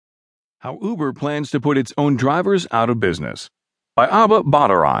How Uber plans to put its own drivers out of business. By Abha,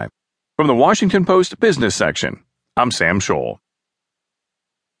 Bhattarai. From the Washington Post Business section. I'm Sam Scholl.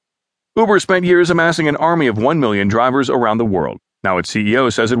 Uber spent years amassing an army of 1 million drivers around the world. Now its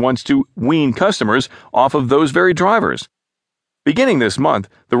CEO says it wants to wean customers off of those very drivers. Beginning this month,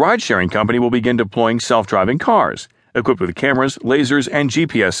 the ride-sharing company will begin deploying self-driving cars, equipped with cameras, lasers, and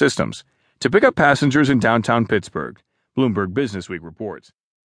GPS systems, to pick up passengers in downtown Pittsburgh, Bloomberg Businessweek reports.